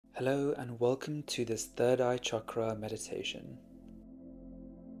Hello and welcome to this third eye chakra meditation.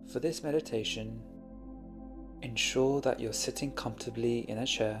 For this meditation, ensure that you're sitting comfortably in a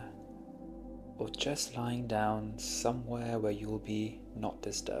chair or just lying down somewhere where you'll be not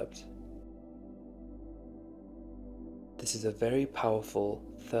disturbed. This is a very powerful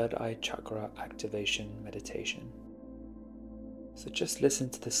third eye chakra activation meditation. So just listen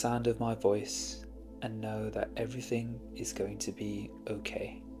to the sound of my voice and know that everything is going to be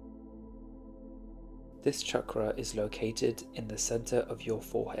okay. This chakra is located in the center of your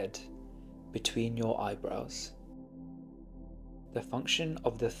forehead, between your eyebrows. The function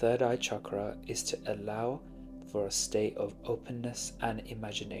of the third eye chakra is to allow for a state of openness and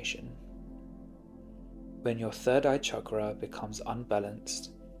imagination. When your third eye chakra becomes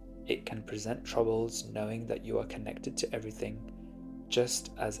unbalanced, it can present troubles knowing that you are connected to everything, just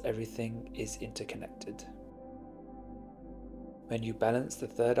as everything is interconnected. When you balance the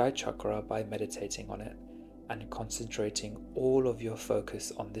third eye chakra by meditating on it and concentrating all of your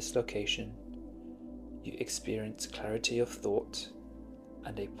focus on this location, you experience clarity of thought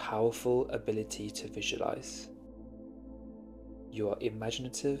and a powerful ability to visualize. You are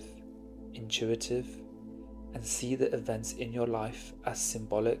imaginative, intuitive, and see the events in your life as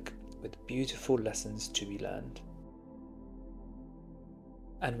symbolic with beautiful lessons to be learned.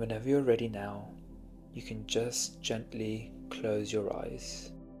 And whenever you're ready now, you can just gently close your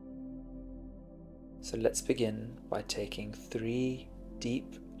eyes. So let's begin by taking 3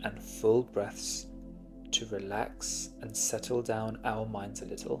 deep and full breaths to relax and settle down our minds a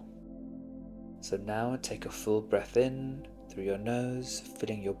little. So now take a full breath in through your nose,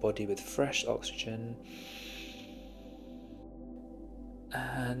 filling your body with fresh oxygen,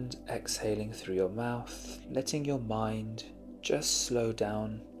 and exhaling through your mouth, letting your mind just slow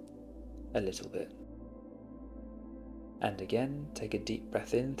down a little bit. And again, take a deep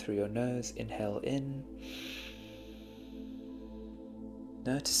breath in through your nose, inhale in,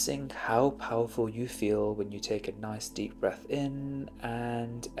 noticing how powerful you feel when you take a nice deep breath in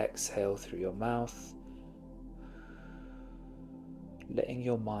and exhale through your mouth, letting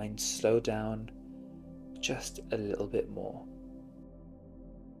your mind slow down just a little bit more.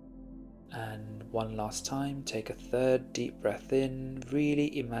 And one last time, take a third deep breath in,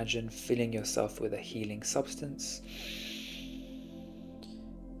 really imagine filling yourself with a healing substance.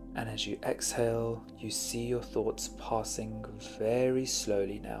 And as you exhale, you see your thoughts passing very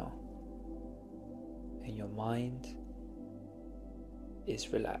slowly now. And your mind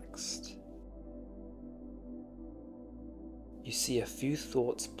is relaxed. You see a few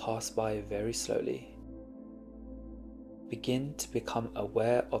thoughts pass by very slowly. Begin to become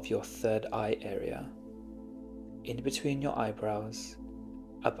aware of your third eye area, in between your eyebrows,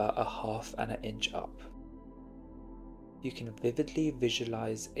 about 1/2 inch up. You can vividly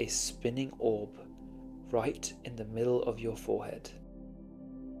visualize a spinning orb right in the middle of your forehead.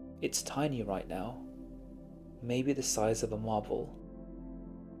 It's tiny right now, maybe the size of a marble,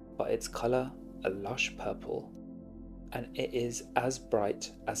 but its color a lush purple, and it is as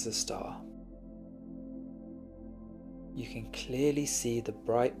bright as a star. You can clearly see the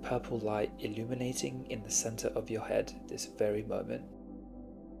bright purple light illuminating in the center of your head this very moment.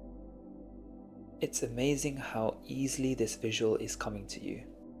 It's amazing how easily this visual is coming to you.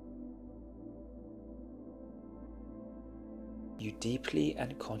 You deeply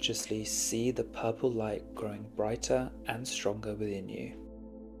and consciously see the purple light growing brighter and stronger within you.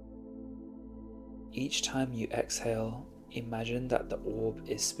 Each time you exhale, imagine that the orb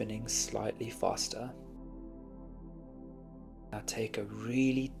is spinning slightly faster. Now take a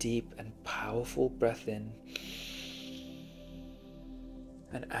really deep and powerful breath in.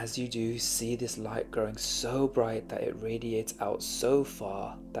 And as you do, see this light growing so bright that it radiates out so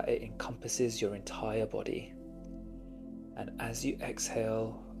far that it encompasses your entire body. And as you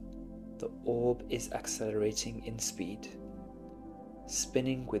exhale, the orb is accelerating in speed,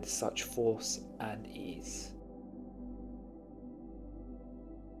 spinning with such force and ease.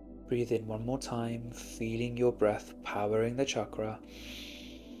 Breathe in one more time, feeling your breath powering the chakra.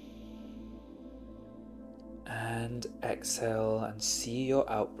 And exhale and see your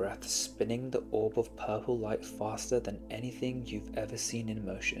out-breath spinning the orb of purple light faster than anything you've ever seen in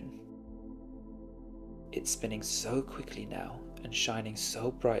motion. It's spinning so quickly now and shining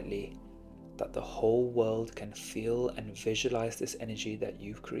so brightly that the whole world can feel and visualize this energy that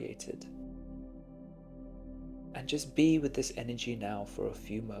you've created. And just be with this energy now for a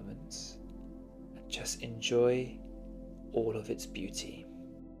few moments and just enjoy all of its beauty.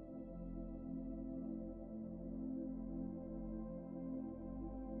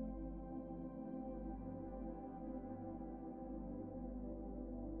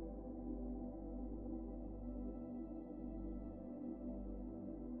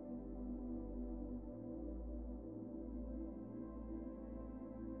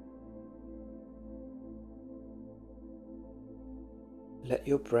 Let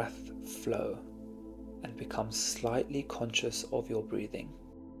your breath flow and become slightly conscious of your breathing.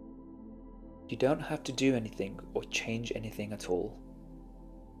 You don't have to do anything or change anything at all.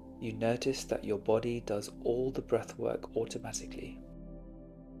 You notice that your body does all the breath work automatically.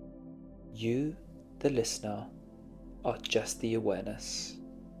 You, the listener, are just the awareness,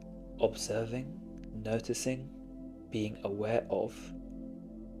 observing, noticing, being aware of.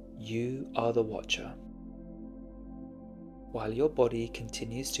 You are the watcher. While your body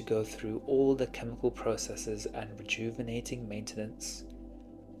continues to go through all the chemical processes and rejuvenating maintenance,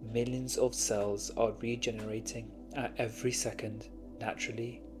 millions of cells are regenerating at every second,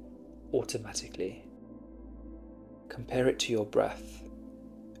 naturally, automatically. Compare it to your breath.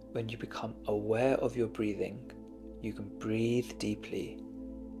 When you become aware of your breathing, you can breathe deeply.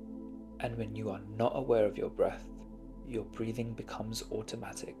 And when you are not aware of your breath, your breathing becomes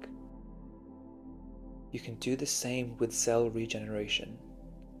automatic. You can do the same with cell regeneration.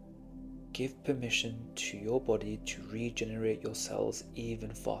 Give permission to your body to regenerate your cells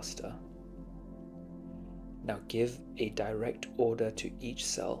even faster. Now give a direct order to each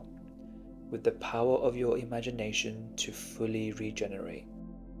cell with the power of your imagination to fully regenerate,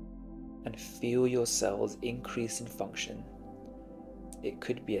 and feel your cells increase in function. It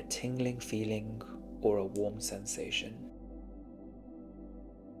could be a tingling feeling or a warm sensation.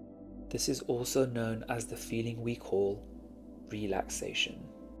 This is also known as the feeling we call relaxation.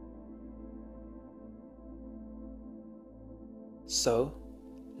 So,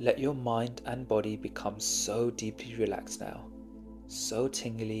 let your mind and body become so deeply relaxed now, so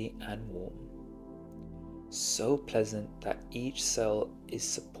tingly and warm, so pleasant that each cell is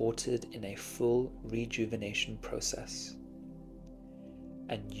supported in a full rejuvenation process.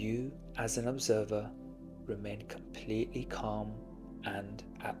 And you, as an observer, remain completely calm and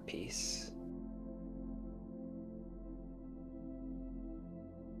at peace.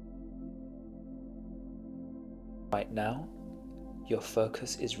 Right now, your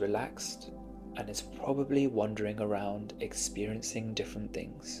focus is relaxed and is probably wandering around experiencing different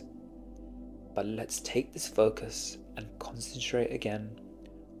things. But let's take this focus and concentrate again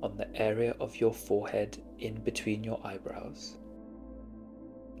on the area of your forehead in between your eyebrows.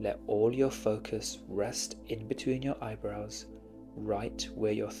 Let all your focus rest in between your eyebrows, right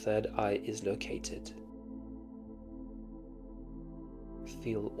where your third eye is located.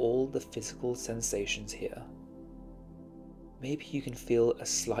 Feel all the physical sensations here. Maybe you can feel a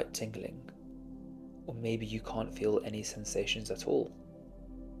slight tingling, or maybe you can't feel any sensations at all.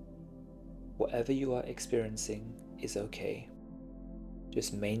 Whatever you are experiencing is okay.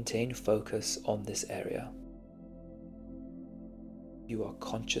 Just maintain focus on this area. You are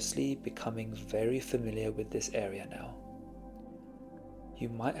consciously becoming very familiar with this area now. You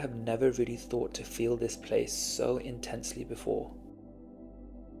might have never really thought to feel this place so intensely before.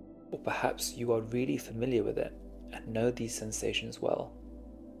 Or perhaps you are really familiar with it and know these sensations well.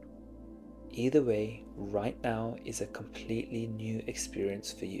 Either way, right now is a completely new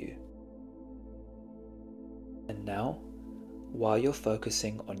experience for you. And now, while you're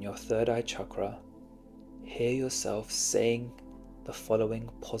focusing on your third eye chakra, hear yourself saying the following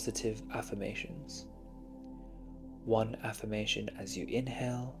positive affirmations. One affirmation as you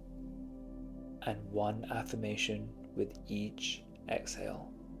inhale, and one affirmation with each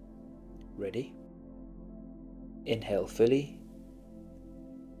exhale. Ready? Inhale fully,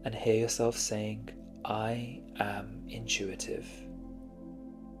 and hear yourself saying, I am intuitive.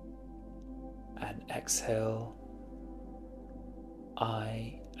 And exhale,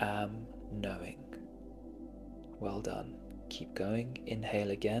 I am knowing. Well done. Keep going.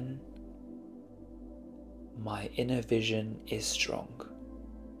 Inhale again. My inner vision is strong.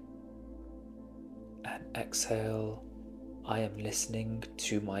 And exhale, I am listening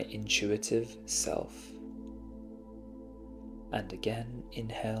to my intuitive self. And again,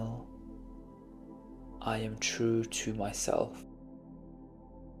 inhale, I am true to myself.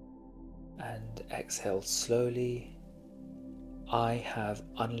 And exhale slowly, I have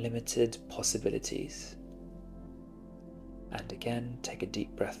unlimited possibilities. And again, take a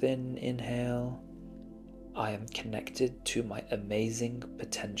deep breath in, inhale, I am connected to my amazing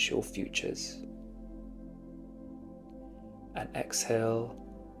potential futures. And exhale,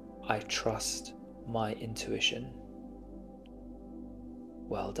 I trust my intuition.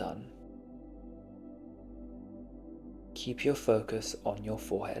 Well done. Keep your focus on your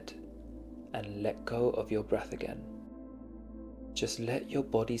forehead and let go of your breath again. Just let your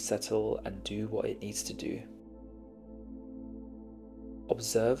body settle and do what it needs to do.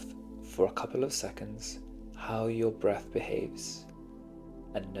 Observe for a couple of seconds how your breath behaves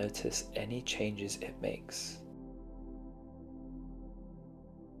and notice any changes it makes.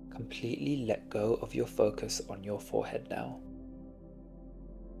 Completely let go of your focus on your forehead now.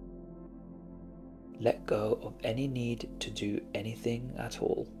 Let go of any need to do anything at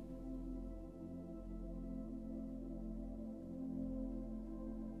all.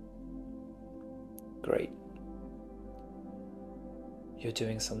 Great. You're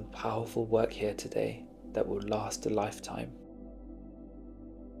doing some powerful work here today that will last a lifetime.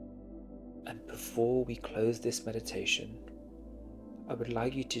 And before we close this meditation, I would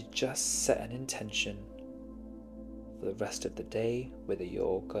like you to just set an intention for the rest of the day, whether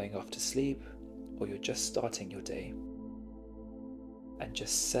you're going off to sleep or you're just starting your day. And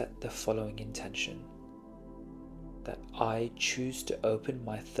just set the following intention: that I choose to open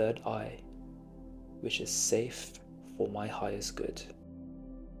my third eye, which is safe for my highest good.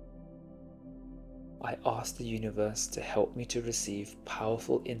 I ask the universe to help me to receive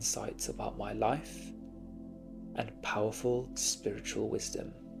powerful insights about my life and powerful spiritual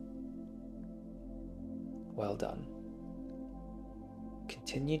wisdom. Well done.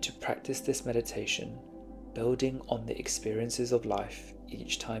 Continue to practice this meditation, building on the experiences of life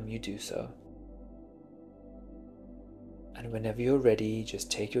each time you do so. And whenever you're ready,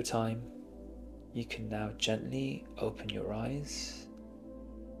 just take your time. You can now gently open your eyes.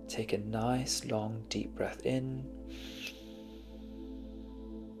 Take a nice long deep breath in.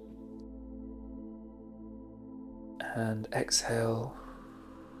 And exhale.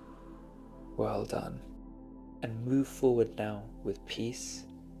 Well done. And move forward now with peace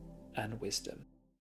and wisdom.